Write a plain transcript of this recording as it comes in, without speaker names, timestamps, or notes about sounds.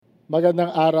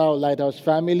Magandang araw, Lighthouse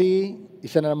Family.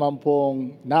 Isa na naman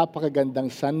pong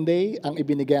napakagandang Sunday ang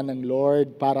ibinigay ng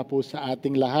Lord para po sa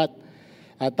ating lahat.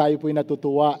 At tayo po'y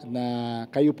natutuwa na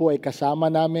kayo po ay kasama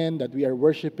namin, that we are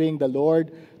worshiping the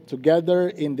Lord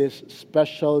together in this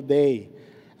special day.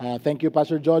 Thank you,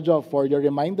 Pastor Jojo, for your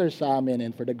reminders sa amin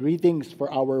and for the greetings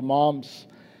for our moms.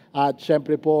 At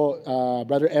syempre po,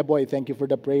 Brother Eboy, thank you for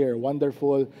the prayer.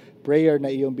 Wonderful prayer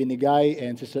na iyong binigay.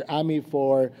 And Sister Ami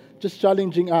for just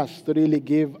challenging us to really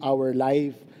give our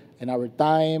life and our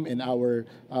time and our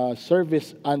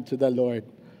service unto the Lord.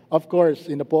 Of course,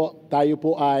 tayo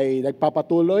po ay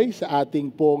nagpapatuloy sa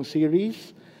ating pong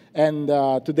series. And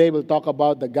today we'll talk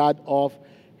about the God of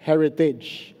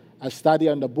Heritage, a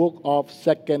study on the book of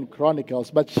 2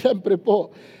 Chronicles. But syempre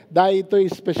po, dahil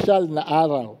ito'y special na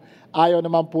araw, ayaw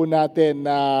naman po natin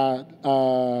na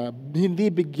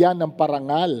hindi bigyan ng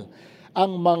parangal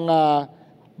ang mga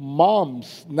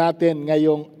moms natin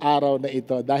ngayong araw na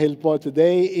ito. Dahil po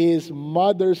today is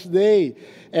Mother's Day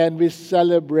and we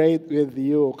celebrate with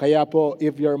you. Kaya po,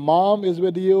 if your mom is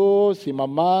with you, si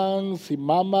mamang, si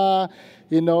mama,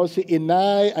 si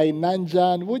inay ay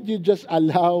nandyan, would you just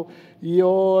allow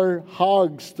your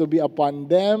hugs to be upon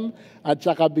them? At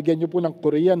saka bigyan nyo po ng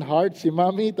Korean heart si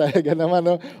Mami. Talaga naman,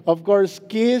 no? Of course,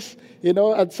 kiss,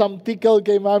 at some tickle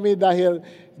kay Mami dahil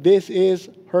this is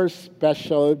her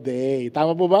special day.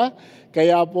 Tama po ba?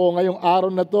 Kaya po ngayong araw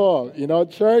na to,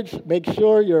 church, make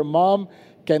sure your mom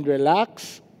can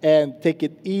relax and take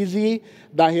it easy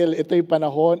dahil ito'y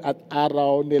panahon at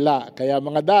araw nila. Kaya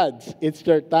mga dads, it's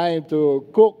your time to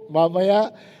cook mamaya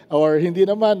or hindi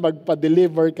naman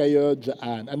magpa-deliver kayo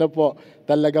dyan.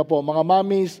 Talaga po, mga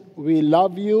mommies, we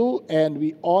love you and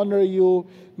we honor you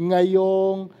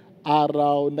ngayong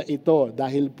araw na ito.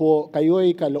 Dahil po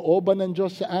kayo'y kalooban ng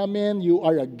Diyos sa amin. You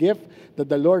are a gift that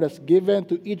the Lord has given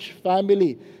to each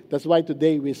family. That's why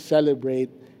today we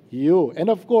celebrate you. And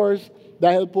of course,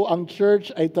 dahil po ang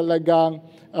church ay talagang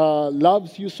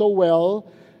loves you so well,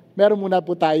 meron muna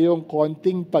po tayong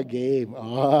konting pag-game.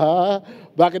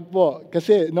 Bakit po?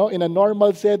 Kasi in a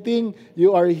normal setting,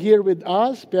 you are here with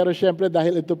us, pero syempre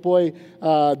dahil ito po ay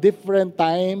different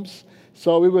times,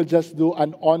 so we will just do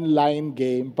an online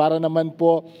game para naman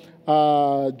po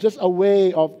just a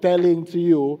way of telling to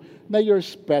you na you're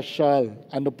special.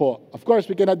 Of course,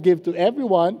 we cannot give to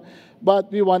everyone, but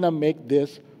we want to make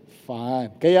this fun.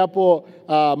 Kaya po,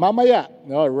 mamaya,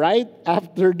 right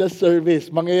after the service,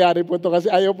 mangyayari po ito kasi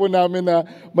ayaw po namin na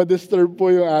ma-disturb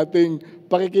po yung ating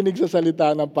pakikinig sa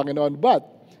salita ng Panginoon. But,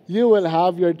 you will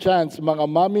have your chance, mga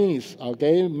mommies,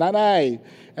 okay? Nanay,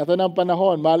 ito na ang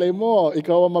panahon. Malay mo,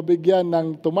 ikaw ang mabigyan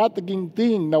ng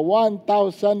tumataginting na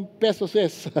 1,000 pesos.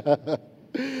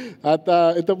 At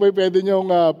ito po pwede nyong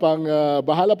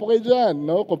bahala po kayo dyan,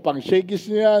 kung pang shakies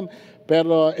nyo yan.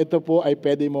 Pero ito po ay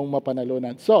pwede mong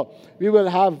mapanalunan. So, we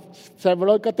will have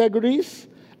several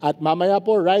categories. At mamaya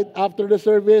po, right after the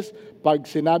service, pag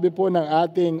sinabi po ng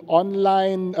ating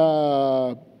online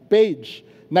page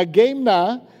na game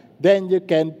na, then you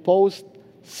can post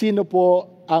sino po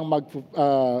ang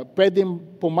pwedeng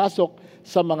pumasok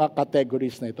sa mga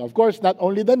categories na ito. Of course, not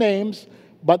only the names,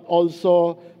 but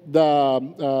also the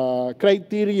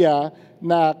criteria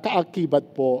na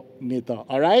kaakibat po nito.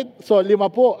 Alright? So, 5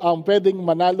 po ang pwedeng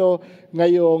manalo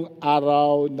ngayong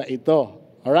araw na ito.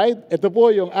 Alright? Ito po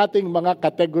yung ating mga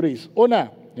categories. Una,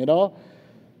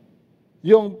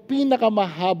 yung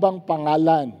pinakamahabang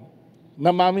pangalan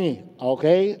na mami.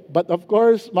 Okay? But of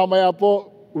course, mamaya po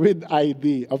with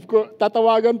ID. Of course,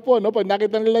 tatawagan po, pag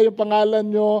nakita nila yung pangalan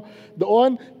nyo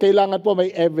doon, kailangan po may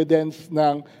evidence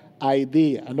ng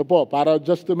ID. Para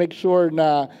just to make sure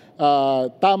na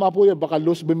tama po yun. Baka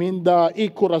Luz Biminda,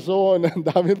 Corazon, ang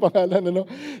daming pangalan.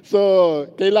 So,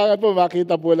 kailangan po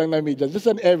makita po lang na media. Just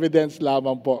an evidence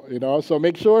lamang po. So,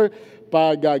 make sure,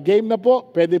 pag game na po,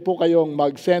 pwede po kayong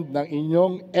mag-send ng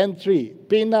inyong entry.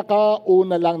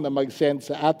 Pinakauna lang na mag-send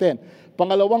sa atin.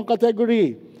 Pangalawang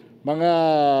category, mga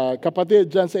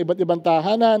kapatid dyan sa iba't ibang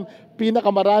tahanan,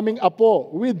 pinakamaraming apo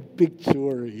with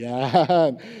picture.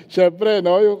 Yan. Siyempre,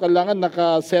 yung kailangan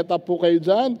naka-set up po kayo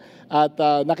dyan at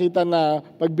nakita na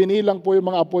pag binilang po yung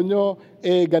mga apo nyo,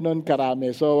 ganun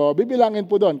karami. So, bibilangin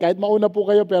po doon. Kahit mauna po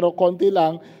kayo pero konti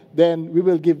lang, then we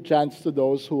will give chance to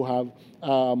those who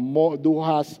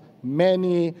has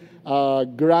many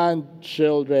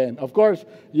grandchildren. Of course,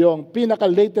 yung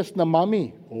pinaka-latest na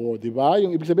mommy. Di ba?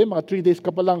 Yung ibig sabihin, mga 3 days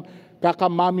ka pa lang,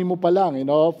 kakamami mo pa lang.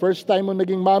 First time mo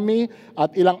naging mommy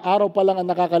at ilang araw pa lang ang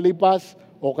nakakalipas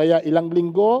o kaya ilang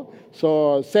linggo.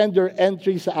 So, send your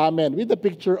entry sa amin with a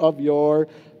picture of your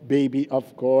baby, of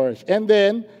course. And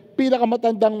then,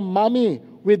 pinakamatandang mommy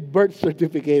with birth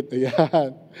certificate.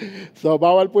 Ayan. So,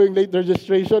 bawal po yung late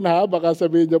registration ha. Baka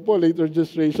sabihin nyo po, late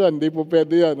registration. Hindi po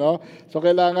pwede yan. No? So,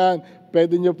 kailangan,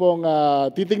 pwede nyo pong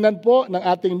titingnan po ng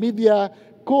ating media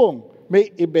kung may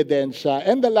ebidensya.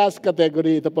 And the last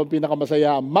category, ito po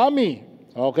pinakamasaya, mommy.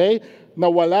 Okay? Na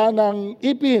wala ng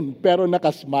ipin, pero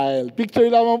nakasmile. Picture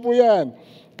lamang po yan.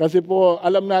 Kasi po,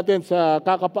 alam natin sa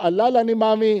kakapaalala ni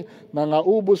Mami,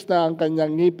 nangaubos na ang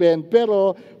kanyang ngipin,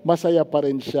 pero masaya pa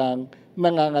rin siyang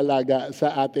nangangalaga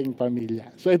sa ating pamilya.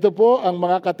 So ito po ang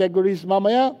mga categories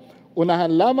mamaya.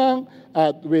 Unahan lamang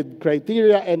at with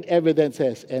criteria and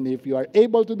evidences. And if you are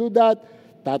able to do that,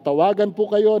 tatawagan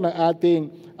po kayo ng ating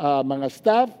mga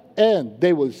staff and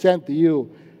they will send to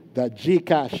you the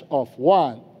GCash of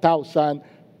 1,000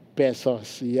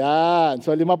 pesos. Yan.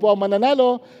 So 5 po ang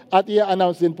mananalo at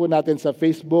i-announce din po natin sa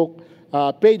Facebook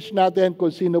page natin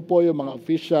kung sino po yung mga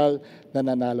official na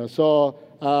nanalo. So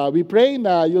we pray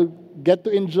na you'll get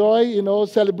to enjoy,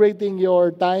 celebrating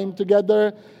your time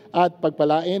together at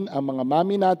pagpalain ang mga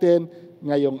mami natin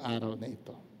ngayong araw na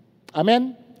ito.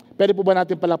 Amen? Pwede po ba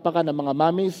natin palakpakan ang mga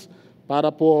mamis para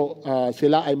po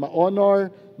sila ay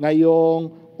ma-honor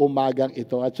ngayong umagang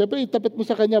ito. At syempre, itapit mo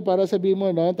sa kanya para sabihin mo,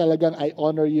 talagang I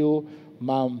honor you,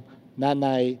 ma'am,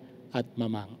 nanay, at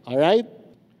mamang. Alright?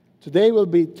 Today we'll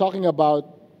be talking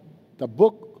about the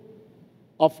book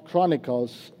of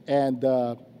Chronicles, and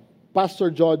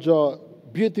Pastor Jojo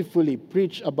beautifully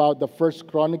preached about the first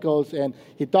Chronicles, and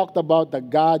he talked about the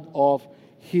God of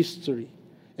history.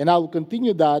 And I'll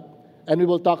continue that, and we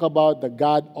will talk about the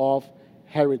God of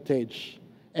heritage.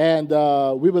 And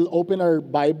we will open our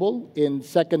Bible in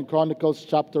 2 Chronicles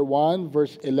chapter 1,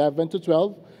 verse 11 to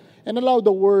 12, and allow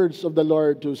the words of the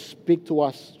Lord to speak to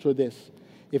us through this.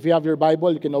 If you have your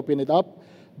Bible, you can open it up.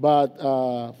 But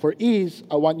for ease,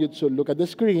 I want you to look at the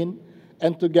screen,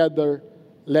 and together,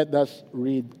 let us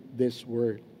read this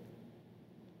word.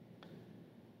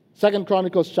 2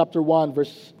 Chronicles chapter 1,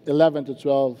 verse 11 to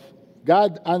 12.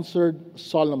 God answered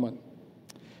Solomon,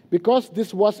 "Because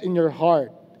this was in your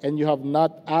heart, and you have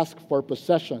not asked for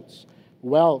possessions,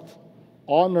 wealth,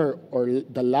 honor, or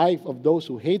the life of those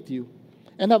who hate you,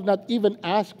 and have not even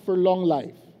asked for long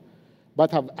life, but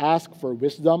have asked for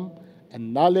wisdom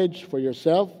and knowledge for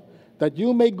yourself, that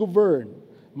you may govern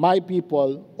my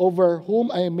people over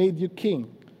whom I made you king.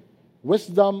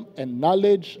 Wisdom and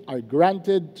knowledge are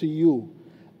granted to you.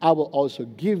 I will also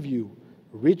give you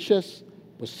riches,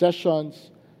 possessions,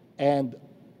 and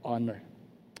honor."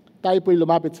 Tayo po'y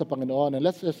lumapit sa Panginoon, and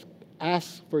let's just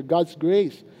ask for God's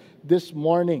grace this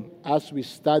morning as we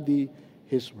study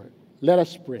His Word. Let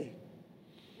us pray.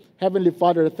 Heavenly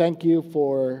Father, thank you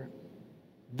for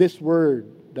this Word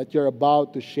that you're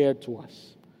about to share to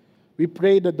us. We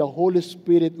pray that the Holy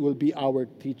Spirit will be our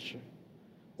teacher.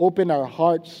 Open our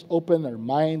hearts, open our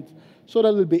minds, so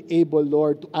that we'll be able,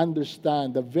 Lord, to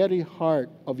understand the very heart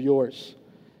of yours.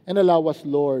 And allow us,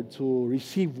 Lord, to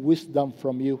receive wisdom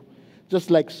from you. Just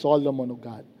like Solomon, O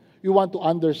God. We want to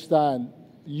understand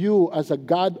you as a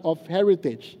God of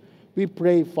heritage. We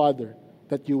pray, Father,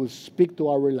 that you will speak to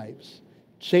our lives.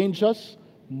 Change us,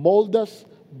 mold us,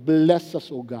 bless us,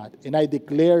 O God. And I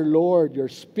declare, Lord, your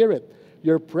Spirit,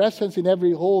 your presence in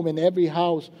every home, in every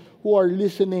house, who are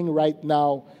listening right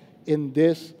now in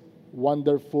this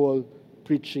wonderful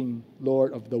preaching,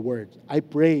 Lord, of the Word. I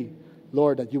pray,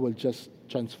 Lord, that you will just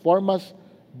transform us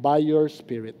by your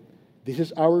Spirit. This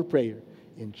is our prayer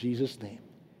in Jesus' name.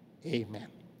 Amen.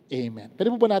 Amen.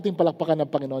 Pwede po ba natin palakpakan ng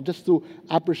Panginoon just to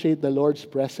appreciate the Lord's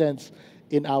presence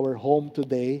in our home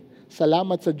today?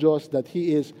 Salamat sa Diyos that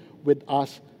He is with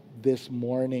us this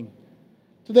morning.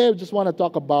 Today, I just want to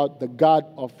talk about the God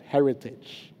of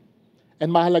heritage.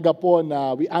 And mahalaga po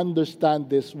na we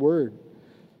understand this word.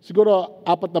 Siguro,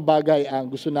 4 na bagay ang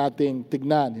gusto nating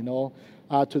tignan,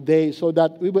 today, so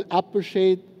that we will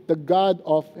appreciate the God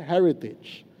of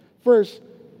heritage. First,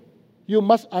 you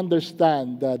must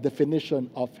understand the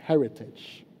definition of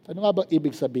heritage. Ano nga ba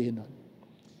ibig sabihin nun?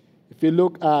 If you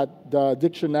look at the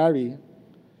dictionary,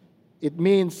 it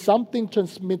means something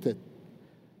transmitted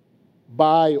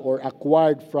by or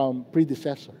acquired from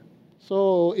predecessor.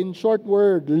 So, in short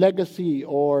word, legacy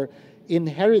or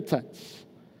inheritance.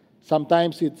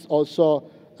 Sometimes it's also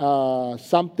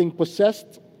something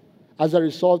possessed as a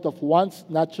result of one's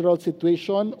natural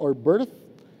situation or birth.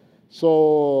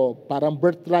 So, parang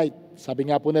birthright,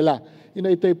 sabi nga po nila,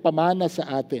 ito'y pamana sa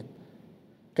atin.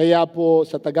 Kaya po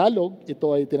sa Tagalog, ito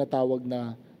ay tinatawag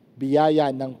na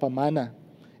biyaya ng pamana.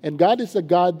 And God is a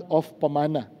God of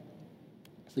pamana.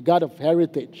 He's a God of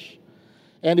heritage.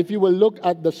 And if you will look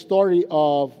at the story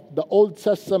of the Old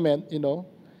Testament,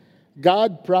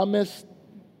 God promised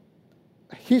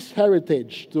his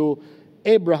heritage to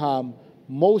Abraham,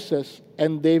 Moses,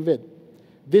 and David.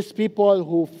 These people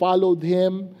who followed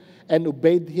him and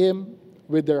obeyed him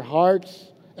with their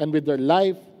hearts and with their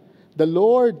life, the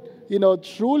Lord,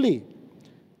 truly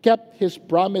kept his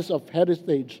promise of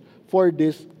heritage for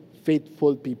these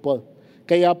faithful people.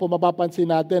 Kaya po mapapansin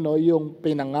natin, yung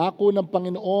pinangako ng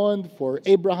Panginoon for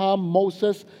Abraham,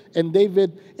 Moses, and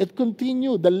David, it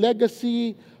continued. The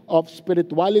legacy of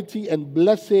spirituality and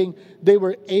blessing, they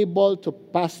were able to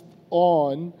pass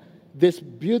on this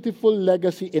beautiful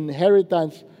legacy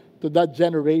inheritance to that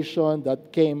generation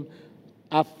that came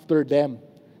after them.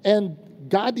 And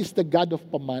God is the God of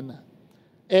pamana.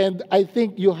 And I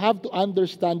think you have to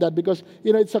understand that because,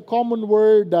 it's a common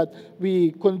word that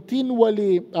we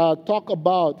continually talk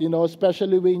about,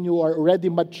 especially when you are already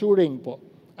maturing po.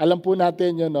 Alam po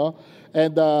natin yun, no?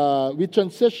 And we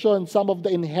transition some of the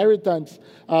inheritance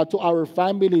to our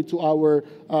family, to our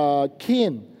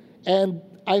kin. And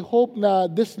I hope na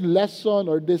this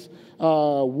lesson or this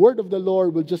word of the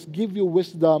Lord will just give you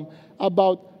wisdom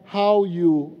about how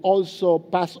you also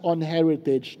pass on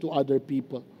heritage to other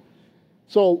people.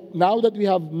 So now that we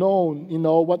have known,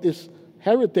 what is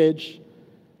heritage,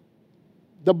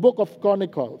 the book of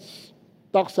Chronicles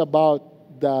talks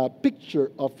about the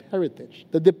picture of heritage,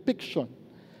 the depiction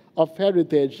of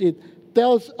heritage. It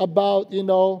tells about,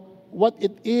 what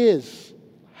it is,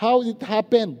 how it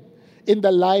happened in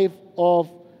the life of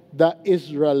the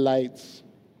Israelites.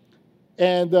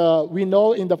 And we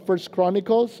know in the First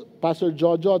Chronicles, Pastor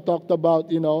Jojo talked about,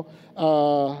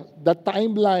 the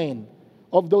timeline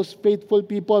of those faithful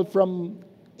people from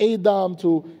Adam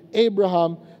to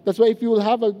Abraham. That's why if you will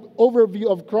have an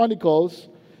overview of Chronicles,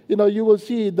 you will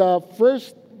see the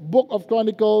first book of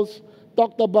Chronicles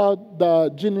talked about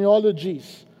the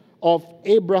genealogies of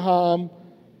Abraham,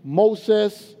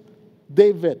 Moses,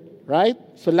 David, right?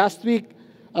 So last week,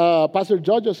 Pastor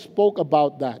Jojo spoke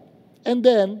about that. And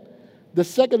then, the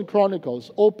Second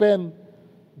Chronicles opened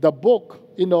the book,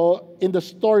 in the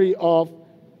story of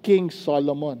King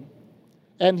Solomon.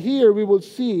 And here we will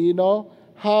see,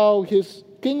 how his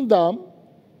kingdom,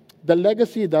 the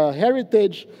legacy, the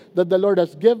heritage that the Lord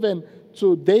has given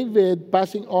to David,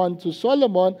 passing on to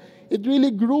Solomon, it really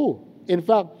grew. In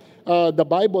fact, the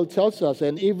Bible tells us,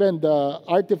 and even the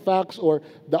artifacts or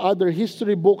the other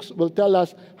history books will tell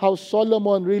us how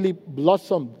Solomon really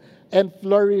blossomed and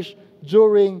flourished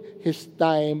during his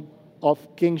time of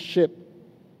kingship.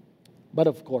 But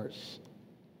of course,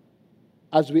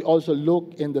 as we also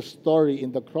look in the story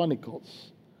in the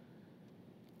Chronicles,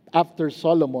 after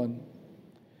Solomon,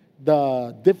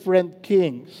 the different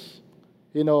kings,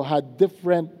 had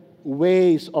different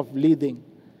ways of leading.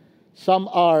 Some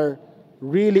are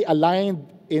really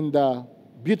aligned in the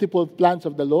beautiful plans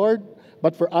of the Lord,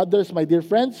 but for others, my dear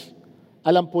friends,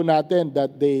 alam po natin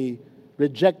that they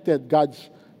rejected God's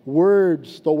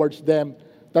words towards them.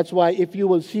 That's why if you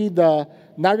will see the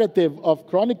narrative of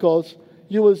Chronicles,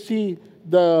 you will see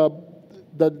the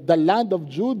land of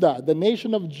Judah, the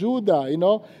nation of Judah,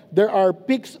 there are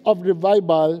peaks of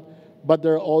revival, but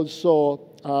there are also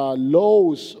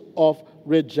lows of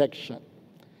rejection.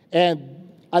 And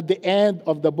at the end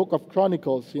of the book of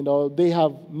Chronicles, they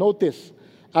have noticed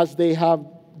as they have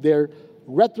their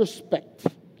retrospect.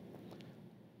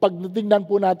 Pag natingnan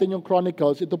po natin yung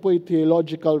Chronicles, ito po yung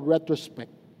theological retrospect.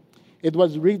 It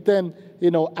was written,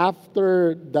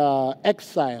 after the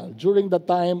exile, during the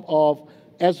time of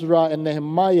Ezra and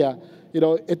Nehemiah.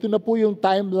 Ito na po yung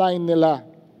timeline nila.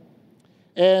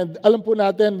 And alam po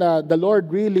natin na the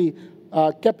Lord really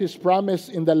kept His promise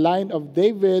in the line of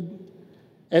David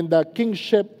and the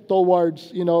kingship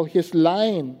towards, his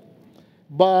line.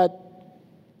 But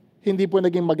hindi po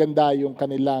naging maganda yung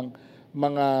kanilang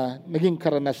mga naging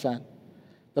karanasan.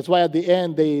 That's why at the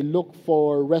end, they look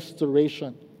for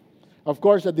restoration. Of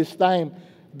course, at this time,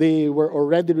 they were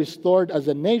already restored as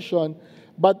a nation,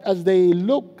 but as they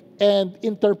look and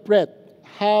interpret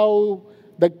how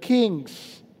the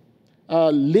kings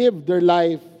lived their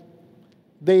life,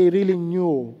 they really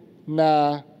knew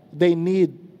na they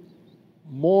need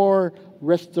more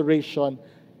restoration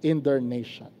in their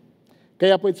nation.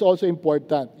 Kaya po it's also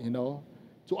important,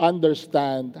 to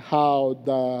understand how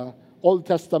the Old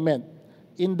Testament,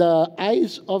 in the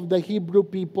eyes of the Hebrew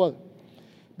people,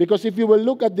 because if you will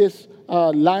look at this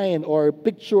line or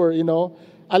picture,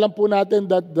 alam po natin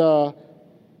that the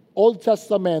Old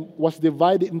Testament was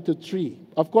divided into three.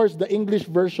 Of course, the English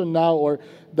version now or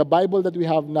the Bible that we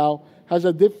have now has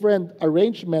a different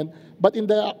arrangement, but in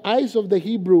the eyes of the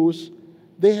Hebrews,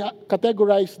 they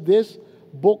categorize these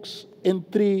books in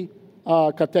three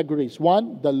categories.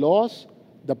 One, the laws,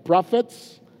 the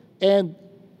prophets, and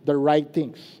the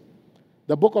writings.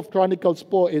 The book of Chronicles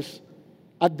po is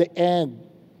at the end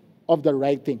of the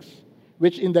writings,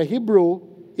 which in the Hebrew,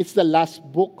 it's the last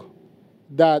book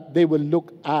that they will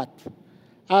look at.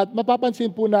 At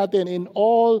mapapansin po natin in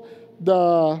all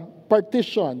the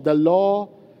partition, the law,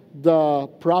 the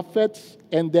prophets,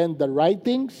 and then the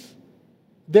writings,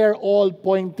 they're all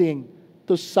pointing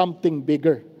to something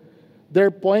bigger.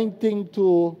 They're pointing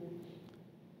to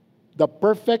the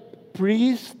perfect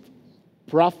priest,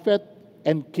 prophet,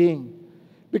 and king.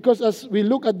 Because as we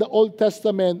look at the Old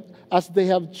Testament, as they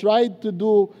have tried to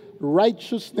do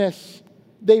righteousness,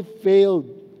 they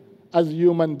failed as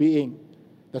human being.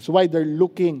 That's why they're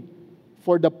looking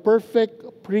for the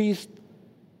perfect priest,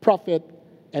 prophet,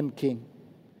 and king.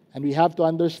 And we have to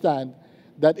understand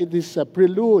that it is a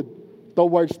prelude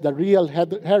towards the real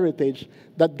heritage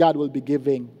that God will be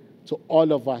giving to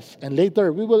all of us. And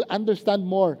later, we will understand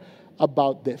more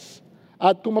about this.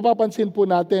 At kung mapapansin po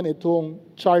natin itong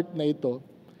chart na ito,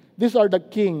 these are the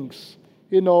kings,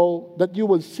 that you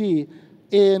will see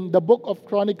in the book of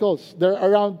Chronicles. There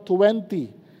are around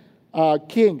 20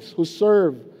 kings who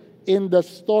serve in the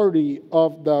story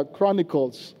of the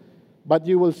Chronicles. But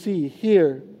you will see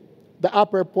here, the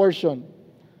upper portion,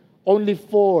 only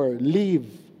 4 live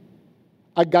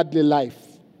a godly life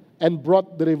and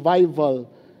brought the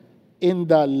revival in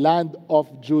the land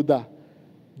of Judah.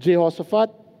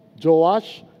 Jehoshaphat,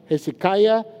 Joash,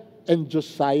 Hezekiah, and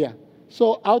Josiah.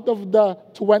 So out of the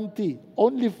 20,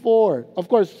 only 4, of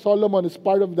course Solomon is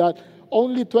part of that,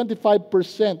 only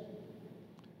 25%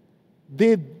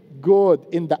 did good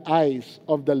in the eyes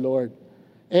of the Lord.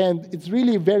 And it's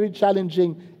really very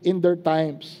challenging in their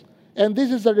times. And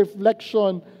this is a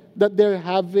reflection that they're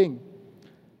having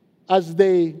as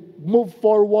they move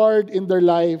forward in their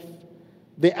life.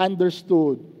 They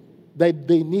understood that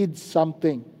they need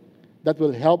something that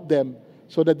will help them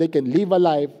so that they can live a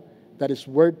life that is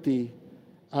worthy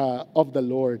of the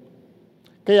Lord.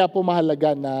 Kaya po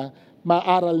mahalaga na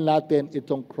maaral natin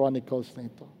itong Chronicles na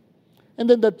ito. And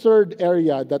then the third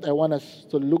area that I want us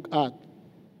to look at,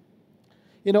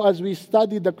 as we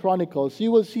study the Chronicles,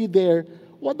 you will see there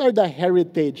what are the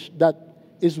heritage that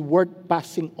is worth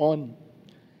passing on.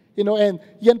 And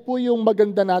yan po yung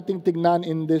maganda nating tignan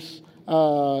in this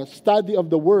study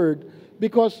of the Word,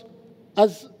 because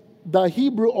as the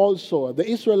Hebrew also, the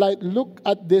Israelite look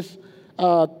at this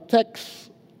text,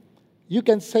 you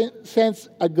can sense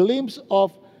a glimpse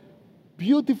of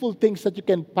beautiful things that you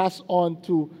can pass on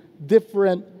to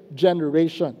different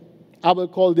generation. I will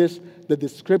call this the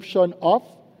description of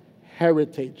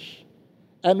heritage.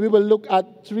 And we will look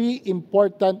at 3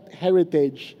 important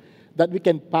heritage that we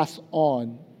can pass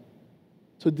on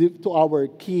to our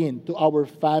kin, to our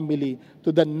family,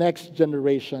 to the next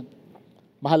generation.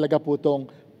 Mahalaga po itong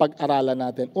pag-aralan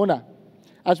natin. Una,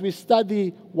 as we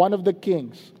study one of the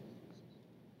kings,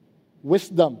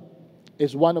 wisdom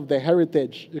is one of the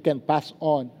heritage you can pass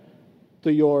on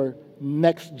to your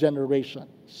next generation.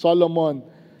 Solomon,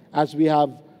 as we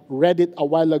have read it a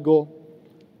while ago,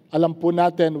 alam po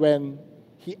natin when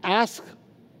he asked,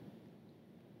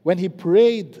 when he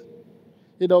prayed,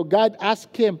 God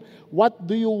asked him, what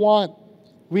do you want?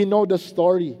 We know the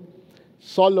story.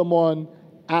 Solomon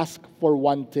asked for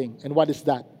one thing. And what is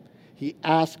that? He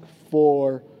asked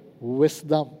for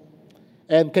wisdom.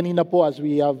 And kanina po, as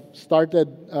we have started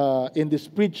in this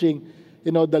preaching,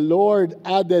 the Lord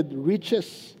added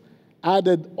riches,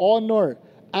 added honor,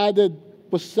 added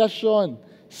possession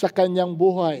sa kanyang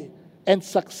buhay, and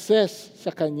success sa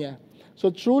kanya.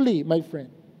 So truly, my friend,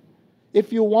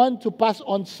 if you want to pass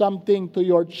on something to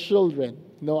your children,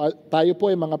 tayo po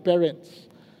ay mga parents,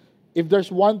 if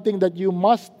there's one thing that you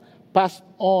must pass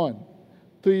on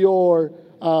to your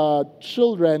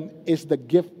children is the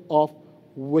gift of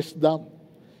wisdom.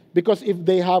 Because if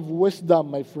they have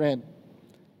wisdom, my friend,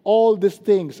 all these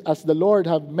things, as the Lord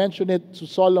have mentioned it to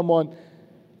Solomon,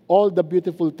 all the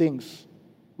beautiful things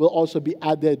will also be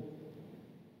added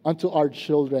unto our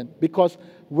children. Because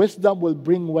wisdom will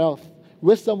bring wealth.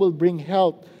 Wisdom will bring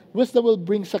health. Wisdom will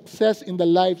bring success in the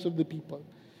lives of the people.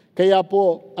 Kaya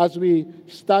po, as we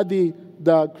study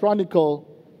the Chronicle,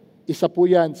 isa po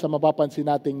yan sa mapapansin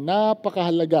nating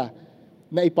napakahalaga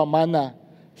na ipamana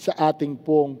sa ating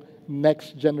pong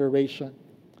next generation.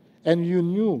 And you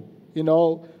knew,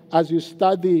 as you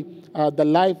study the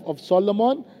life of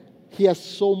Solomon, he has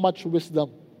so much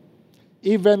wisdom.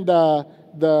 Even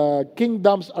the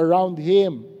kingdoms around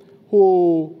him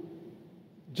who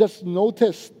just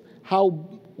noticed how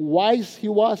wise he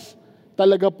was,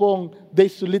 talaga pong they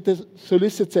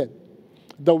solicited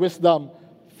the wisdom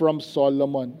from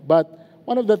Solomon. But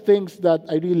one of the things that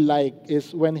I really like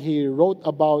is when he wrote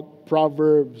about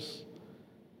Proverbs,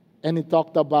 and he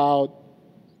talked about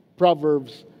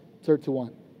Proverbs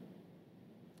 31.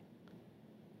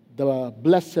 The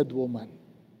blessed woman,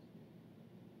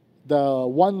 the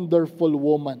wonderful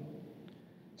woman.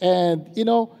 And,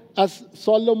 as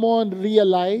Solomon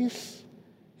realized,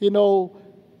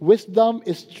 wisdom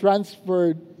is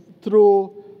transferred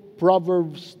through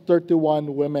Proverbs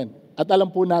 31 women. At alam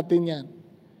po natin yan.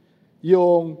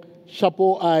 Yung siya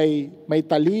po ay may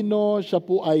talino, siya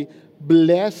po ay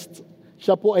blessed,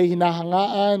 siya po ay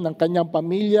hinahangaan ng kanyang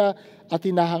pamilya at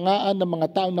hinahangaan ng mga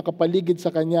taong nakapaligid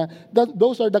sa kanya.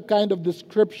 Those are the kind of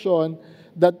description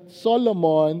that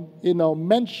Solomon,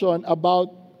 mentioned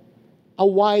about a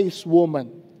wise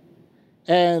woman.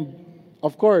 And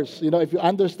of course, if you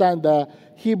understand the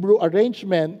Hebrew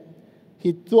arrangement,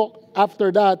 after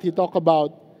that, he talked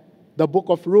about the book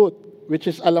of Ruth, which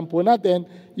is, alam po natin,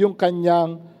 yung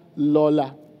kanyang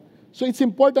lola. So it's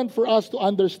important for us to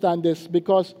understand this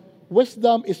because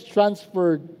wisdom is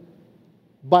transferred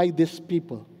by these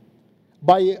people,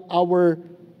 by our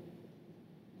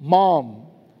mom,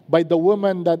 by the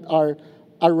women that are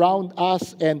around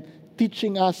us and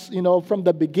teaching us, from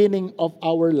the beginning of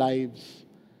our lives.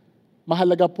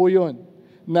 Mahalaga po yun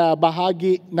na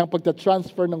bahagi ng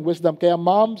pagta-transfer ng wisdom. Kaya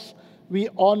moms,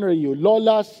 we honor you.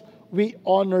 Lolas, we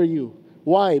honor you.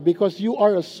 Why? Because you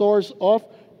are a source of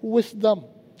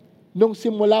wisdom. Nung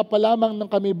simula pa lamang ng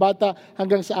kami bata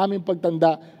hanggang sa aming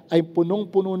pagtanda, ay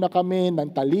punong-puno na kami ng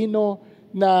talino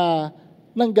na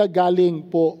nanggagaling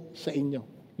po sa inyo.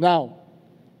 Now,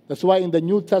 that's why in the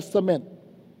New Testament,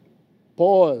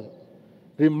 Paul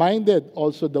reminded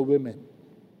also the women.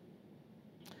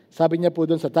 Sabi niya po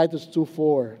doon sa Titus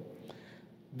 2:4,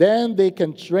 then they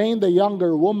can train the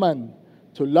younger woman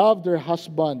to love their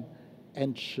husband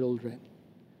and children.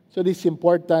 So this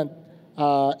important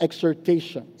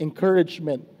exhortation,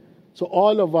 encouragement. So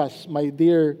all of us, my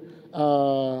dear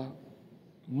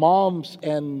moms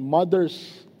and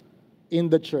mothers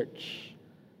in the church,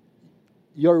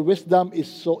 your wisdom is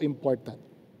so important.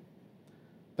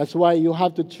 That's why you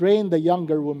have to train the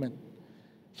younger women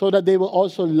so that they will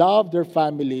also love their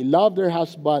family, love their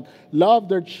husband,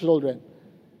 love their children,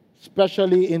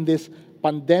 especially in this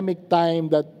pandemic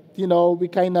time that, we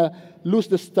kind of lose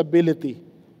the stability.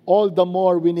 All the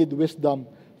more we need wisdom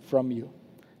from you.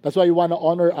 That's why you want to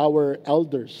honor our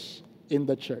elders in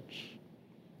the church.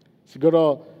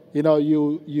 Siguro,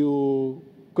 you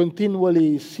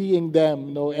continually seeing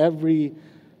them, every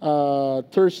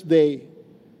Thursday.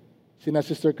 Sina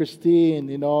Sister Christine,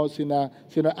 sina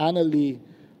Annalie,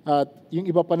 at yung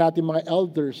iba pa natin mga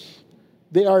elders.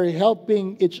 They are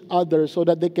helping each other so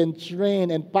that they can train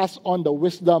and pass on the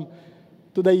wisdom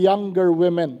to the younger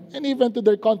women and even to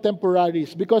their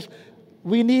contemporaries, because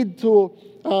we need to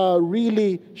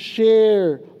really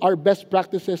share our best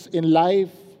practices in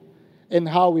life and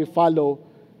how we follow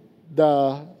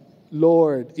the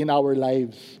Lord in our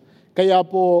lives. Kaya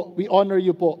po, we honor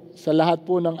you po sa lahat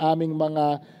po ng aming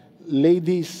mga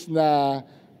ladies na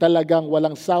talagang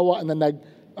walang sawa na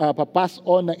nagpapass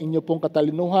on ng inyo pong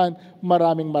katalinuhan.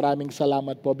 Maraming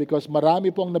salamat po because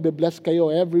marami pong nabibless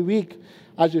kayo every week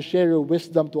as you share your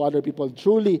wisdom to other people.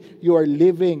 Truly, you are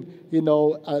living,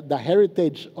 the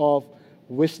heritage of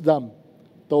wisdom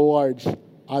towards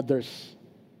others.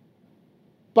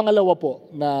 Pangalawa po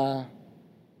na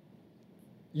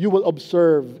you will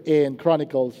observe in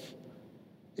Chronicles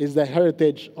is the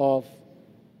heritage of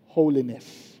holiness.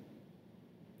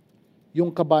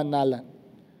 Yung kabanalan.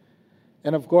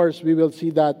 And of course, we will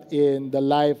see that in the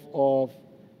life of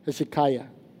Hezekiah.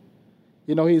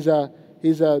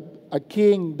 He's a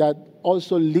king that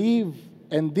also lived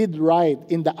and did right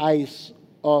in the eyes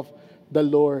of the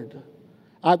Lord.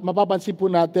 At mapapansin po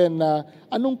natin na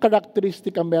anong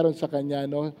characteristic ang meron sa kanya,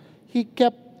 He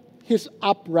kept his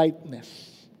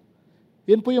uprightness.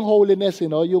 Yun po yung holiness,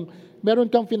 yung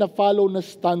meron kang fina-follow na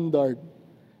standard.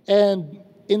 And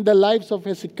in the lives of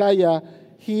Hezekiah,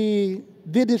 he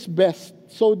did his best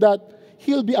so that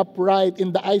he'll be upright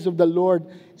in the eyes of the Lord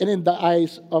and in the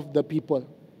eyes of the people.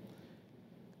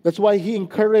 That's why he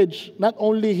encouraged not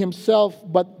only himself,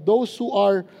 but those who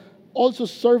are also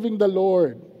serving the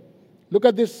Lord. Look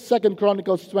at this 2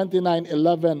 Chronicles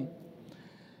 29:11.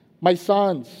 My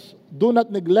sons, do not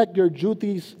neglect your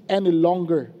duties any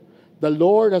longer. The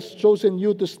Lord has chosen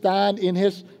you to stand in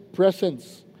His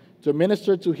presence, to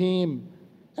minister to Him,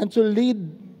 and to lead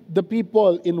the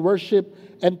people in worship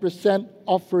and present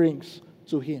offerings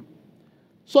to Him.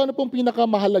 So ano pong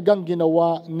pinakamahalagang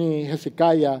ginawa ni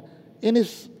Hezekiah in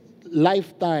his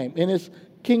lifetime, in his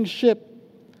kingship?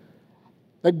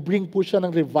 Nagbring po siya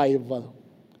ng revival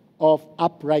of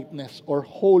uprightness or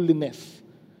holiness.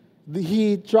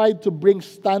 He tried to bring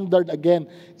standard again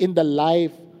in the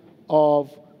life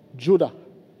of Judah.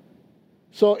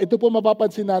 So ito po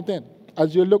mapapansin natin.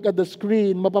 As you look at the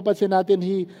screen, mapapansin natin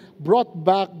he brought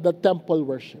back the temple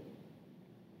worship.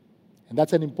 And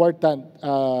that's an important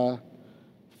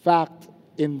fact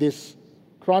in this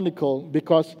chronicle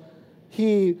because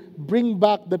he bring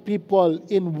back the people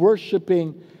in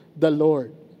worshiping the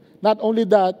Lord. Not only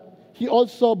that, he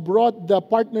also brought the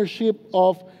partnership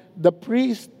of the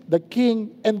priest, the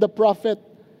king, and the prophet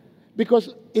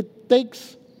because it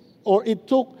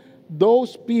took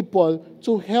those people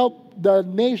to help the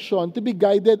nation to be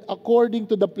guided according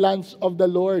to the plans of the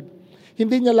Lord.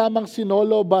 Hindi niya lamang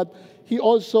sinolo, but he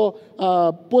also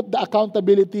put the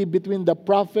accountability between the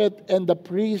prophet and the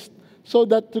priest so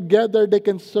that together they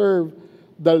can serve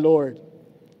the Lord.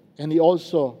 And he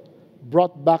also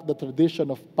brought back the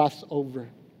tradition of Passover.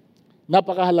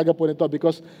 Napakahalaga po nito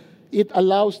because it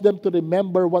allows them to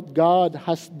remember what God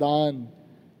has done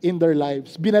in their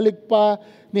lives. Binalik pa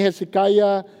ni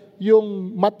Hezekiah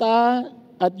yung mata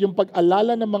at yung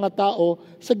pag-alala ng mga tao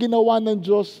sa ginawa ng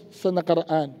Diyos sa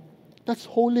nakaraan. That's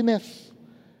holiness.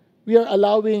 We are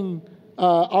allowing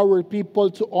our people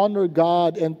to honor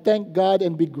God and thank God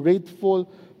and be grateful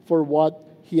for what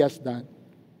He has done.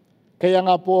 Kaya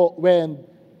nga po, when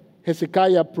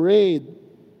Hezekiah prayed,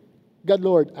 God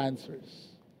Lord answers.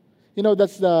 You know,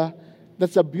 that's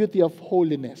the beauty of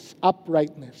holiness,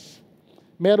 uprightness.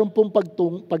 Meron pong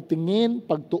pagtingin,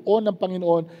 pagtuon ng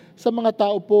Panginoon sa mga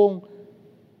tao pong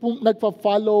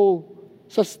nagpa-follow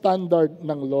sa standard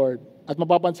ng Lord. At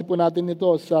mapapansin po natin ito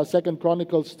sa 2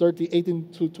 Chronicles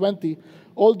 30:18-20.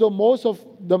 Although most of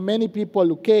the many people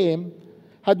who came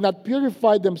had not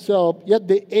purified themselves, yet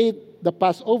they ate the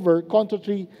Passover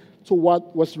contrary to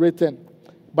what was written.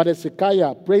 But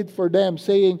Hezekiah prayed for them,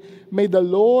 saying, "May the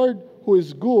Lord, who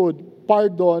is good,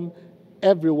 pardon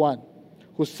everyone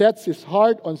who sets his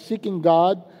heart on seeking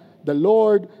God, the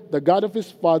Lord, the God of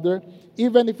his father,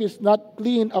 even if he's not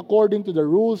clean according to the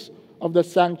rules of the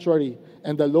sanctuary."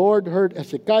 And the Lord heard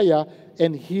Hezekiah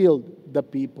and healed the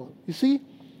people. You see,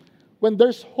 when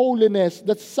there's holiness,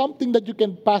 that's something that you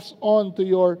can pass on to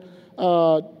your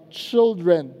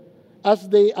children as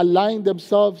they align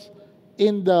themselves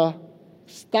in the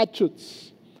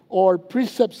statutes or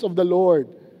precepts of the Lord.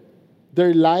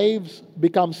 Their lives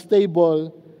become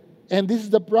stable. And this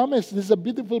is the promise. This is a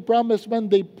beautiful promise. When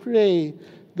they pray,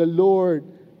 the Lord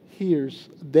hears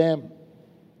them.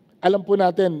 Alam po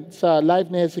natin sa life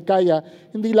ni Hezekiah,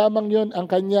 hindi lamang yun ang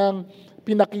kanyang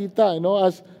pinakita,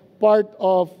 as part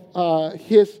of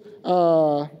his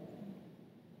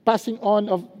passing on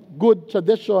of good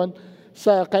tradition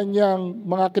sa kanyang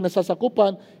mga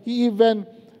kinasasakupan. He even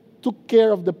took care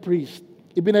of the priest.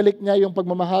 Ibinalik niya yung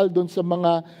pagmamahal doon sa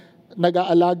mga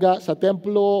nag-aalaga sa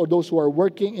templo or those who are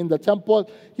working in the temple.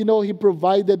 He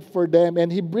provided for them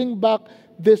and he bring back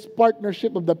this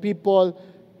partnership of the people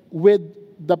with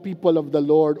the people of the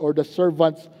Lord or the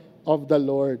servants of the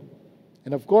Lord.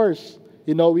 And of course,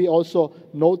 we also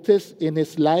notice in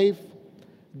his life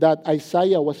that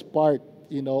Isaiah was part,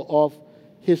 of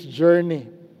his journey.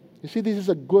 You see, this is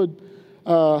a good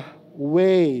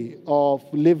way of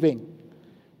living.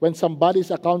 When somebody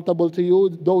is accountable to you,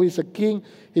 though he's a king,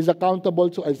 he's accountable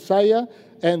to Isaiah.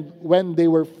 And when they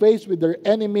were faced with their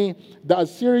enemy, the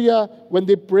Assyria, when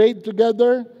they prayed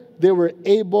together, they were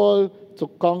able to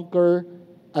conquer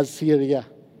Assyria.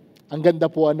 Ang ganda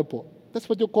po, That's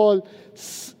what you call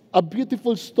a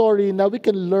beautiful story na we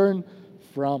can learn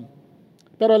from.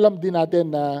 Pero alam din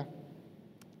natin na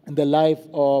in the life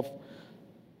of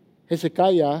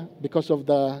Hezekiah, because of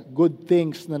the good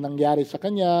things na nangyari sa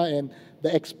kanya and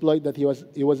the exploit that he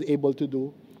was able to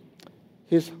do,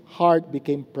 his heart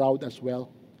became proud as well.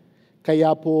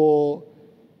 Kaya po,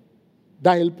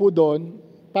 dahil po doon,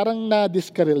 parang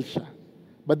na-discourage siya.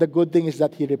 But the good thing is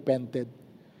that he repented.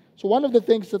 So one of the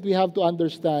things that we have to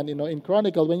understand, in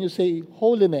Chronicle, when you say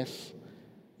holiness,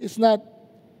 it's not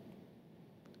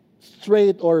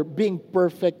straight or being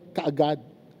perfect kaagad.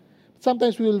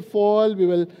 Sometimes we will fall, we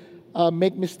will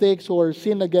make mistakes or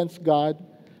sin against God.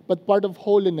 But part of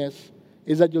holiness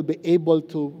is that you'll be able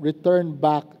to return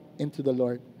back into the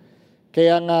Lord.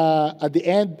 Kaya nga, at the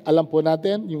end, alam po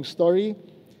natin yung story,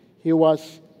 he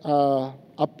was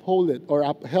upheld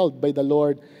by the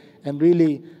Lord and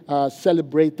really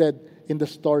celebrated in the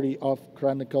story of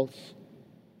Chronicles.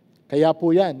 Kaya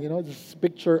po yan, this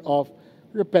picture of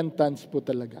repentance po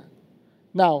talaga.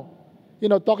 Now,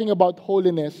 talking about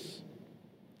holiness,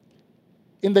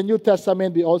 in the New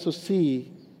Testament, we also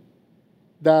see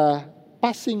the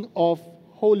passing of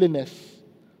holiness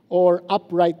or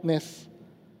uprightness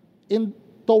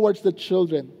towards the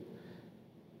children.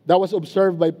 That was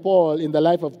observed by Paul in the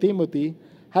life of Timothy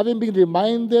having been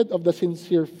reminded of the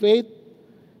sincere faith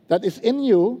that is in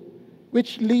you,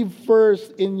 which live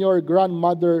first in your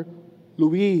grandmother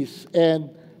Louise and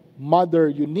mother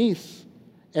Eunice,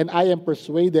 and I am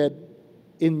persuaded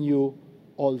in you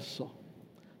also.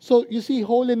 So you see,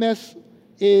 holiness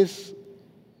is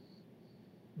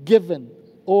given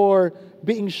or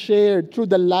being shared through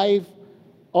the life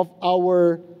of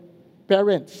our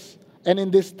parents. And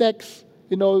in this text,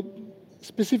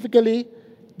 specifically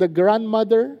the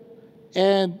grandmother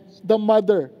and the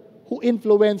mother who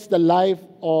influenced the life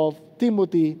of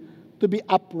Timothy to be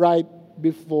upright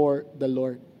before the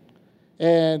Lord.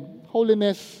 And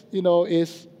holiness,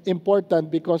 is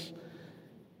important because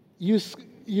you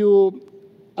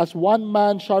as one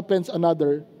man sharpens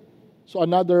another, so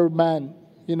another man,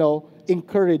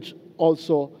 encourage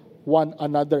also one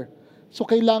another. So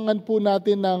kailangan po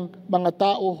natin ng mga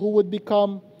tao who would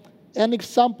become an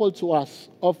example to us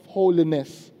of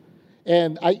holiness.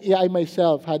 And I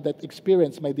myself had that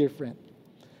experience, my dear friend.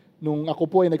 Nung ako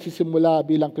po ay nagsisimula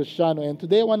bilang Kristiyano, and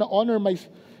today I want to honor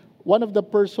one of the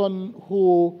persons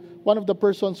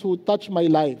who touched my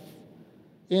life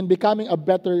in becoming a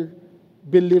better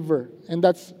believer, and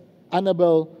that's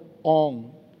Annabelle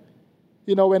Ong.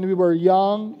 When we were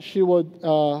young, she would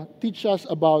teach us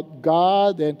about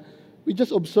God, and we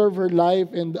just observe her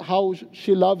life and how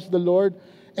she loves the Lord,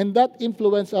 and that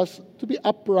influenced us to be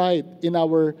upright in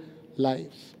our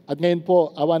lives. At ngayon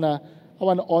po, I wanna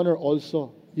honor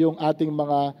also yung ating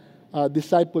mga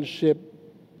discipleship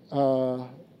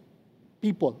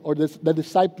people, or the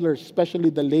disciplers, especially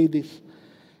the ladies.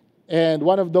 And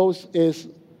one of those is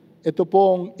ito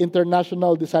pong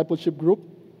International Discipleship Group.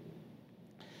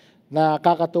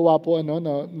 Nakakatuwa po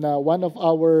na one of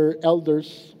our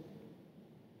elders,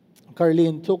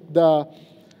 Carlene, took the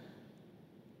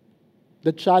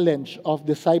challenge of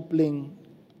discipling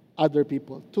other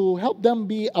people to help them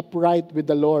be upright with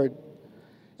the Lord.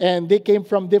 And they came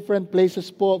from different places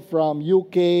po, from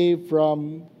UK,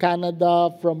 from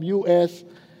Canada, from US.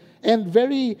 And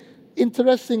very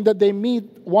interesting that they meet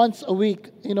once a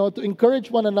week, to encourage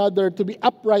one another to be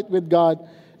upright with God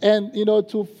and,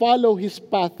 to follow His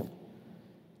path.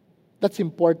 That's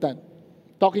important.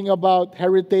 Talking about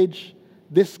heritage,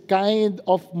 this kind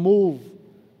of move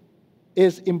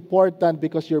is important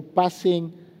because you're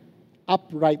passing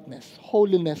uprightness,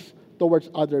 holiness towards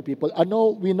other people.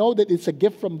 We know that it's a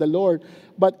gift from the Lord,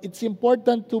 but it's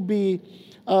important to be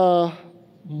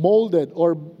molded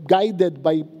or guided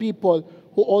by people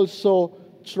who also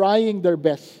trying their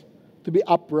best to be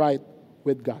upright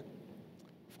with God.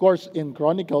 Of course, in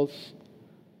Chronicles,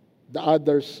 the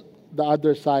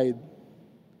other side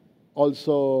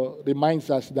also reminds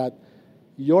us that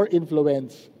your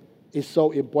influence is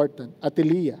so important.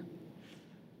 Atelia,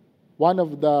 one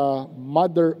of the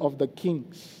mother of the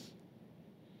kings.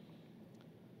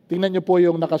 Tingnan niyo po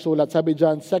yung nakasulat. Sabi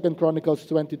dyan, 2 Chronicles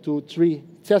 22:3.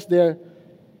 It says there,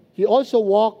 he also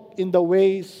walked in the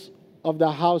ways of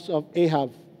the house of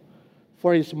Ahab,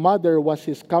 for his mother was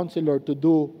his counselor to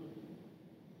do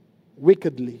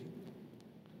wickedly.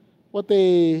 What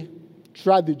a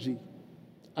tragedy,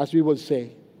 as we would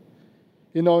say.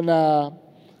 Na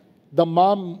the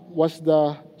mom was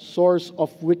the source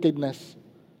of wickedness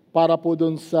para po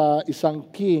dun sa isang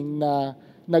king na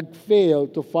nag-fail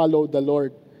to follow the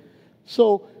Lord.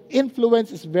 So,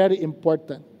 influence is very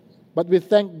important. But we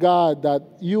thank God that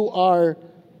you are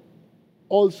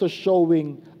also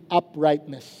showing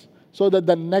uprightness so that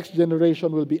the next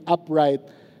generation will be upright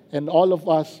and all of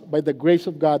us, by the grace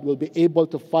of God, will be able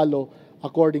to follow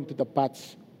according to the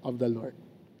paths of the Lord.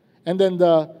 And then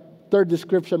the third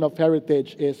description of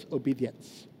heritage is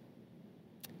obedience.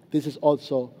 This is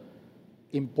also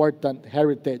important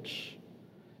heritage.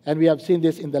 And we have seen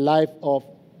this in the life of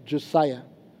Josiah.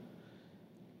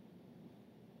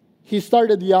 He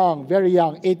started young, very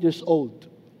young, 8 years old.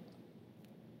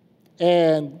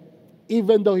 And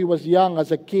even though he was young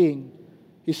as a king,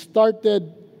 he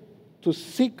started to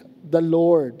seek the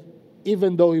Lord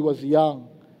even though he was young.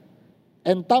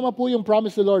 And tama po yung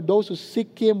promise of the Lord, those who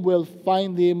seek Him will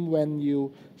find Him when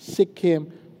you seek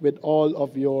Him with all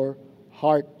of your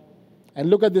heart. And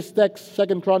look at this text,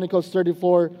 2 Chronicles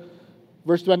 34,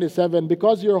 verse 27.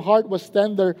 Because your heart was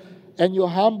tender and you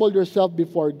humbled yourself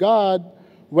before God,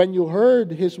 when you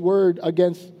heard His word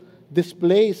against this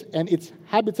place and its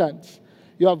inhabitants,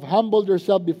 you have humbled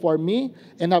yourself before me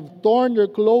and have torn your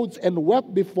clothes and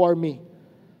wept before me.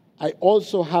 I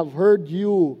also have heard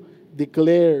you,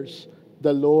 declares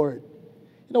the Lord.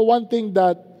 One thing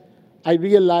that I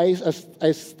realized as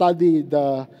I studied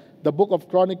the book of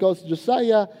Chronicles,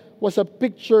 Josiah was a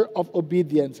picture of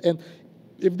obedience. And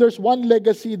if there's one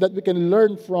legacy that we can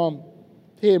learn from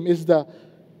him is the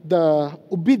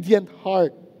obedient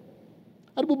heart.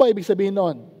 Ano po ba ibig sabihin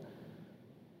nun?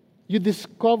 You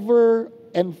discover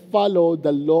and follow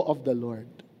the law of the Lord.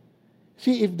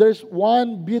 See, if there's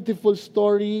one beautiful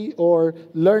story or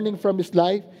learning from his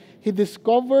life, he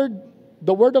discovered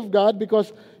the Word of God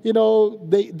because,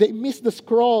 they missed the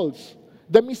scrolls.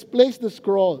 They misplaced the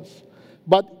scrolls.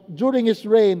 But during his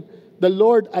reign, the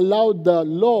Lord allowed the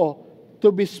law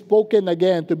to be spoken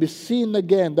again, to be seen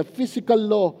again. The physical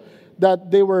law that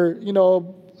they were,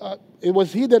 it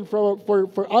was hidden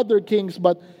for other kings,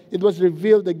 but it was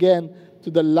revealed again to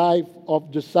the life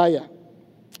of Josiah.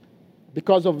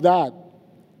 Because of that,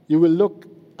 you will look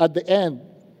at the end.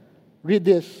 Read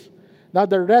this. Now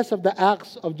the rest of the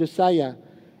acts of Josiah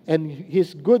and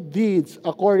his good deeds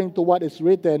according to what is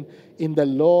written in the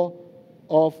law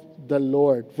of the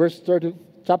Lord.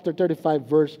 Chapter 35,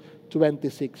 verse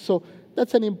 26. So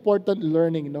that's an important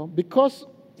learning, because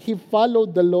he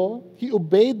followed the law, he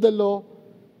obeyed the law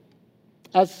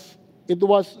as it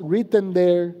was written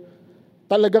there,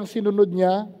 talagang sinunod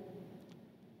niya,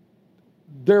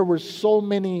 there were so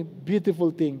many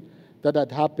beautiful things that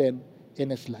had happened in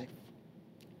his life.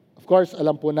 Of course,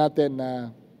 alam po natin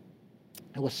na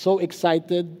he was so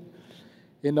excited,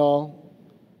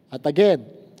 at again,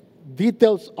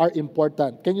 details are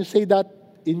important. Can you say that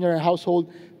in your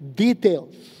household?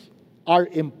 Details are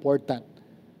important.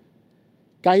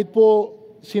 Kahit po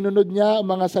sinunod niya ang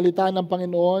mga salita ng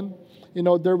Panginoon,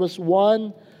 there was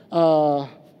one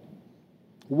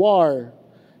war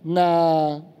na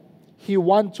he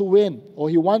wanted to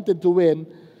win,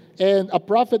 and a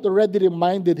prophet already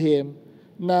reminded him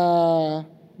na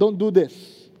don't do this.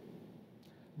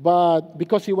 But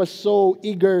because he was so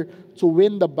eager to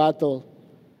win the battle,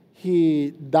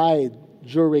 he died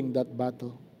during that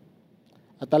battle.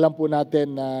 At alam po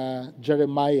natin na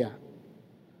Jeremiah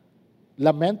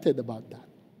lamented about that.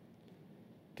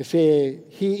 Kasi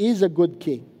he is a good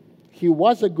king. He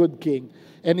was a good king.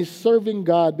 And he's serving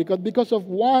God because of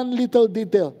one little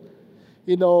detail,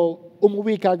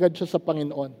 umuwi kagad siya sa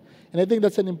Panginoon. And I think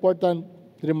that's an important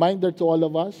reminder to all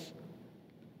of us.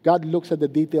 God looks at the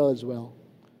detail as well.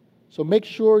 So make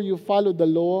sure you follow the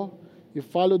law, you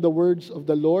follow the words of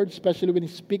the Lord, especially when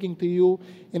He's speaking to you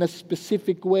in a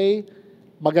specific way.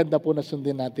 Maganda po na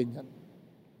sundin natin yan.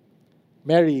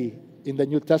 Mary, in the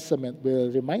New Testament,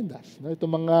 will remind us.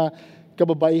 Itong mga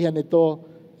kababaihan ito,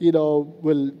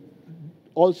 will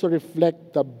also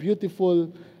reflect the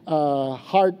beautiful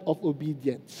heart of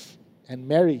obedience. And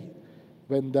Mary,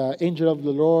 when the angel of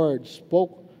the Lord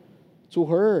spoke to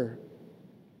her,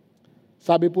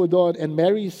 sabi po doon, and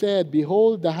Mary said,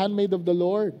 "Behold, the handmaid of the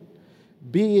Lord,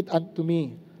 be it unto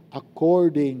me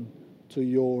according to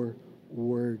your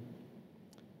word."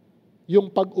 Yung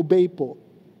pag-obey po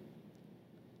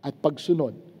at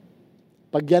pagsunod,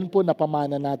 pag yan po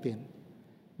napamana natin,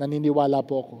 naniniwala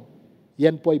po ako,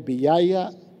 yan po ay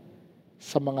biyaya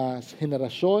sa mga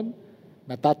henerasyon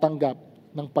na tatanggap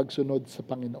ng pagsunod sa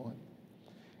Panginoon.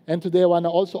 And today I want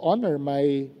to also honor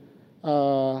my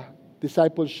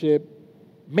discipleship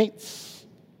mates.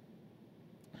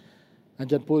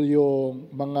 Andyan po yung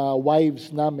mga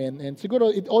wives namin. And siguro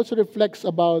it also reflects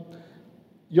about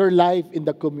your life in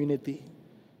the community.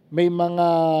 May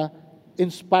mga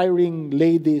inspiring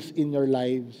ladies in your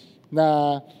lives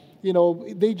na,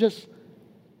 they just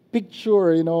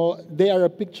picture, they are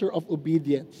a picture of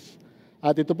obedience.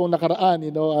 At ito pong nakaraan,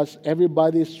 as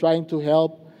everybody is trying to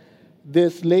help,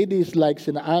 these ladies like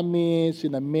sina Ami,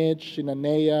 sina Mitch, sina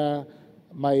Nea,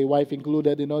 my wife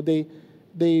included,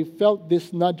 they felt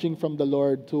this nudging from the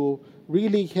Lord to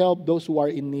really help those who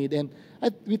are in need. And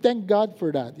we thank God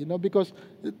for that, because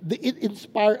it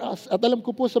inspires us. At alam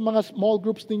ko po sa mga small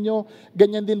groups ninyo,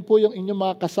 ganyan din po yung inyong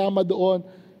mga kasama doon.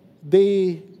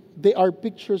 They are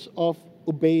pictures of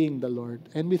obeying the Lord.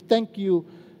 And we thank you,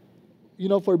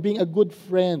 for being a good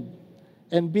friend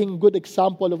and being good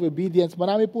example of obedience.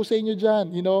 Marami po sa inyo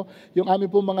dyan, yung aming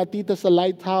pong mga tita sa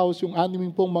Lighthouse, yung aming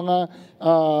pong mga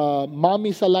mommy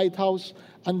sa Lighthouse,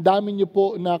 ang dami niyo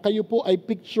po na kayo po ay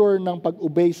picture ng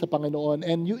pag-obey sa Panginoon,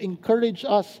 and you encourage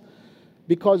us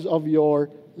because of your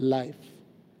life.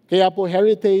 Kaya po,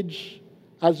 Heritage,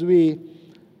 as we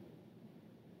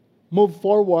move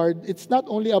forward, it's not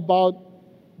only about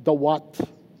the what,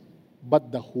 but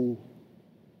the who.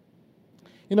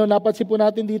 Napansin po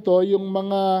natin dito yung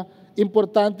mga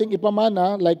importanteng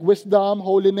ipamana like wisdom,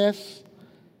 holiness,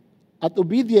 at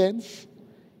obedience.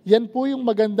 Yan po yung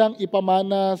magandang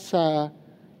ipamana sa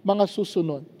mga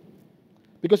susunod.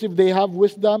 Because if they have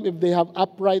wisdom, if they have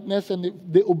uprightness, and if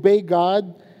they obey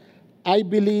God, I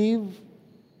believe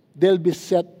they'll be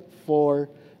set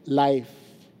for life.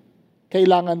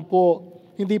 Kailangan po,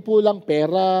 hindi po lang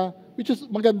pera, which is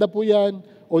maganda po yan,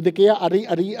 o di kaya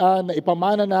ari-arian na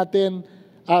ipamana natin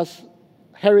as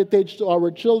heritage to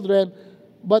our children.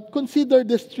 But consider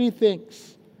these three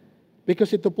things.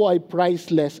 Because ito po ay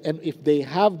priceless, and if they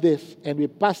have this and we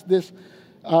pass this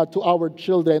to our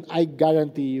children, I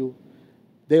guarantee you,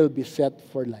 they'll be set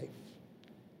for life.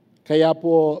 Kaya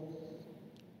po,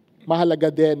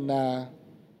 mahalaga din na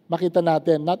makita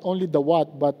natin not only the what,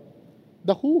 but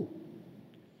the who.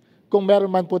 Kung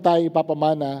meron man po tayo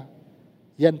ipapamana,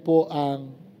 yan po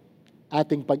ang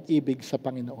ating pag-ibig sa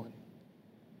Panginoon.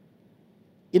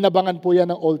 Inabangan po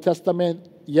yan ng Old Testament.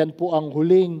 Yan po ang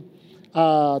huling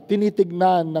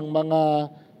tinitignan ng mga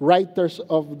writers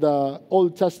of the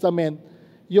Old Testament,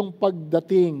 yung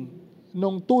pagdating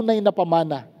nung tunay na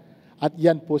pamana. At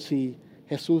yan po si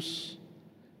Jesus.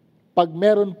 Pag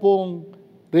meron pong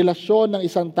relasyon ng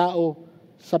isang tao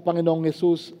sa Panginoong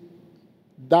Jesus,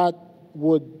 that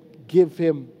would give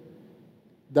him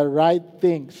the right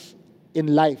things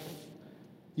in life.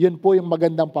 Yun po yung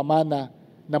magandang pamana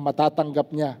na matatanggap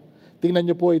niya. Tingnan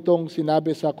niyo po itong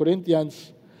sinabi sa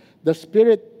Corinthians, the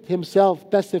Spirit Himself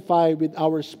testify with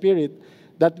our spirit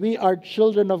that we are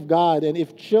children of God, and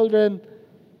if children,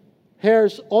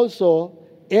 heirs also,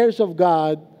 heirs of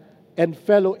God, and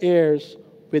fellow heirs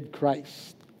with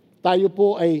Christ. Tayo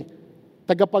po ay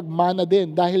tagapagmana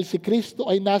din dahil si Kristo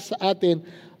ay nasa atin.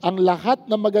 Ang lahat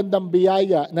ng magandang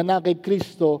biyaya na na kay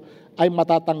Kristo ay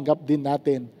matatanggap din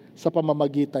natin sa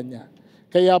pamamagitan niya.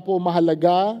 Kaya po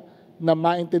mahalaga na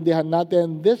maintindihan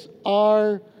natin, these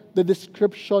are the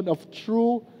description of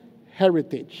true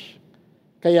heritage.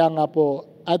 Kaya nga po,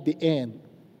 at the end,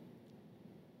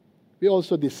 we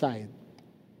also decide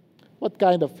what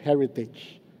kind of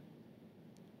heritage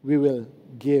we will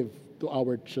give to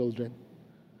our children.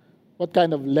 What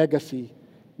kind of legacy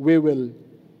we will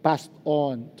pass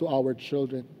on to our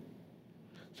children.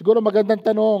 Siguro magandang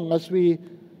tanong as we,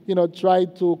 try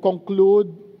to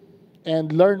conclude and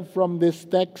learn from this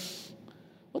text,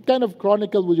 what kind of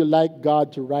chronicle would you like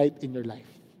God to write in your life?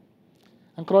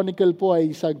 Ang chronicle po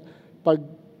ay isang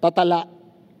pagtatala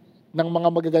ng mga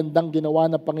magagandang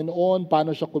ginawa ng Panginoon,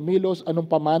 paano siya kumilos, anong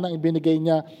pamanang ibinigay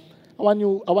niya. I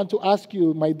want to ask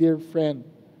you, my dear friend,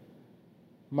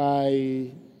 my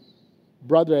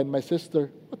brother and my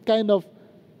sister, what kind of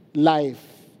life,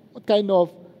 what kind of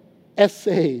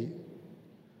essay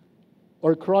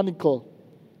or chronicle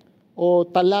o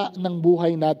tala ng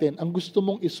buhay natin ang gusto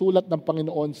mong isulat ng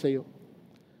Panginoon sa iyo?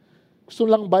 Gusto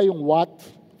lang ba yung what?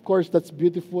 Of course, that's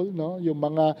beautiful, no? Yung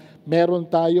mga meron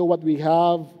tayo, what we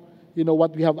have,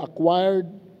 what we have acquired.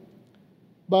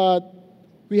 But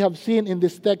we have seen in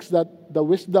this text that the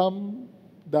wisdom,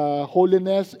 the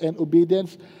holiness, and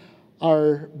obedience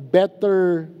are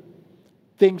better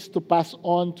things to pass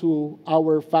on to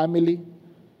our family.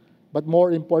 But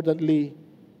more importantly,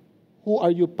 who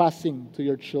are you passing to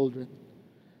your children?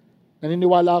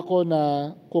 Naniniwala ako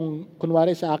na kung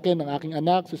kunwari sa akin, ang aking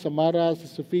anak, si Samara, si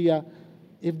Sofia,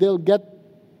 if they'll get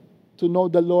to know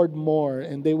the Lord more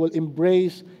and they will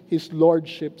embrace His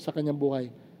Lordship sa kanyang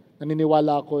buhay,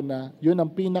 naniniwala ako na yun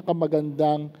ang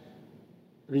pinakamagandang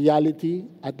reality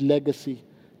at legacy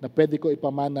na pwede ko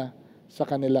ipamana sa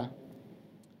kanila.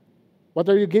 What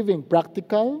are you giving?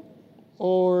 Practical?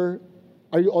 Or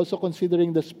are you also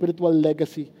considering the spiritual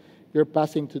legacy you're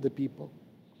passing to the people?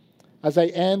 As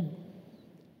I end,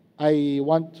 I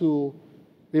want to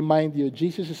remind you,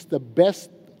 Jesus is the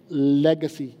best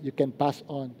legacy you can pass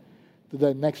on to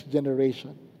the next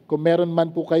generation. Kung meron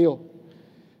man po kayo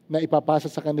na ipapasa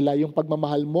sa kanila yung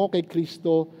pagmamahal mo kay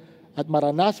Kristo at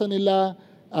maranasan nila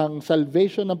ang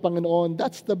salvation ng Panginoon,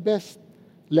 that's the best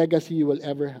legacy you will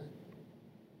ever have.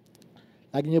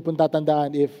 Lagi niyo pong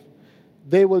tatandaan, if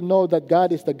they will know that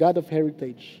God is the God of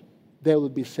heritage, they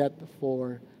will be set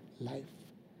for life.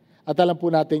 At alam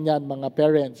po natin yan, mga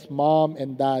parents, mom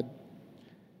and dad,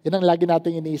 yan ang lagi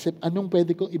nating iniisip, anong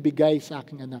pwede kong ibigay sa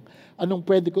aking anak? Anong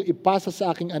pwede kong ipasa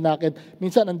sa aking anak? And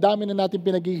minsan, ang dami na natin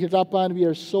pinaghihirapan, we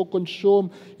are so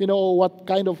consumed, what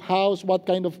kind of house, what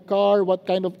kind of car, what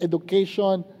kind of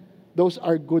education, those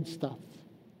are good stuff.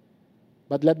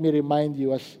 But let me remind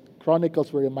you, as Chronicles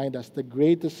will remind us, the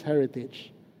greatest heritage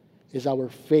is our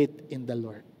faith in the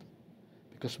Lord.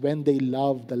 Because when they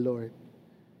love the Lord,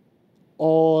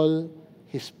 all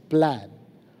His plan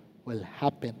will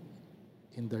happen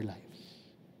in their lives.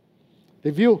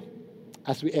 Review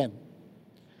as we end.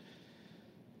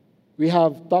 We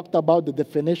have talked about the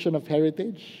definition of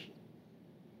heritage.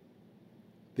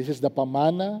 This is the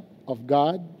pamana of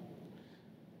God.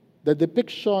 The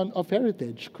depiction of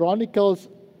heritage. Chronicles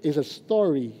is a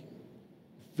story,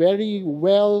 very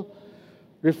well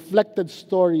reflected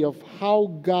story of how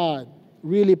God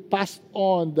really passed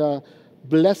on the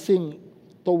blessing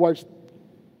towards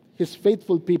his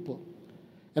faithful people.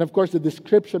 And of course, the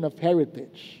description of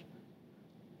heritage.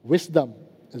 Wisdom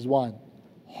is one.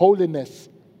 Holiness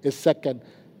is second.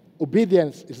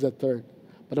 Obedience is the third.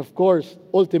 But of course,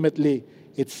 ultimately,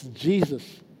 it's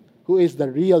Jesus who is the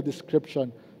real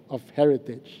description of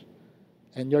heritage.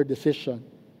 And your decision,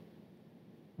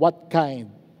 what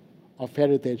kind of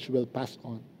heritage will pass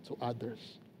on to others?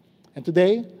 And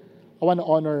today, I want to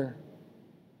honor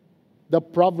the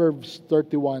Proverbs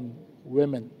 31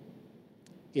 women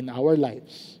in our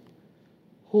lives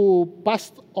who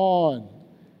passed on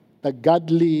the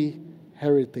godly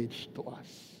heritage to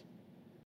us.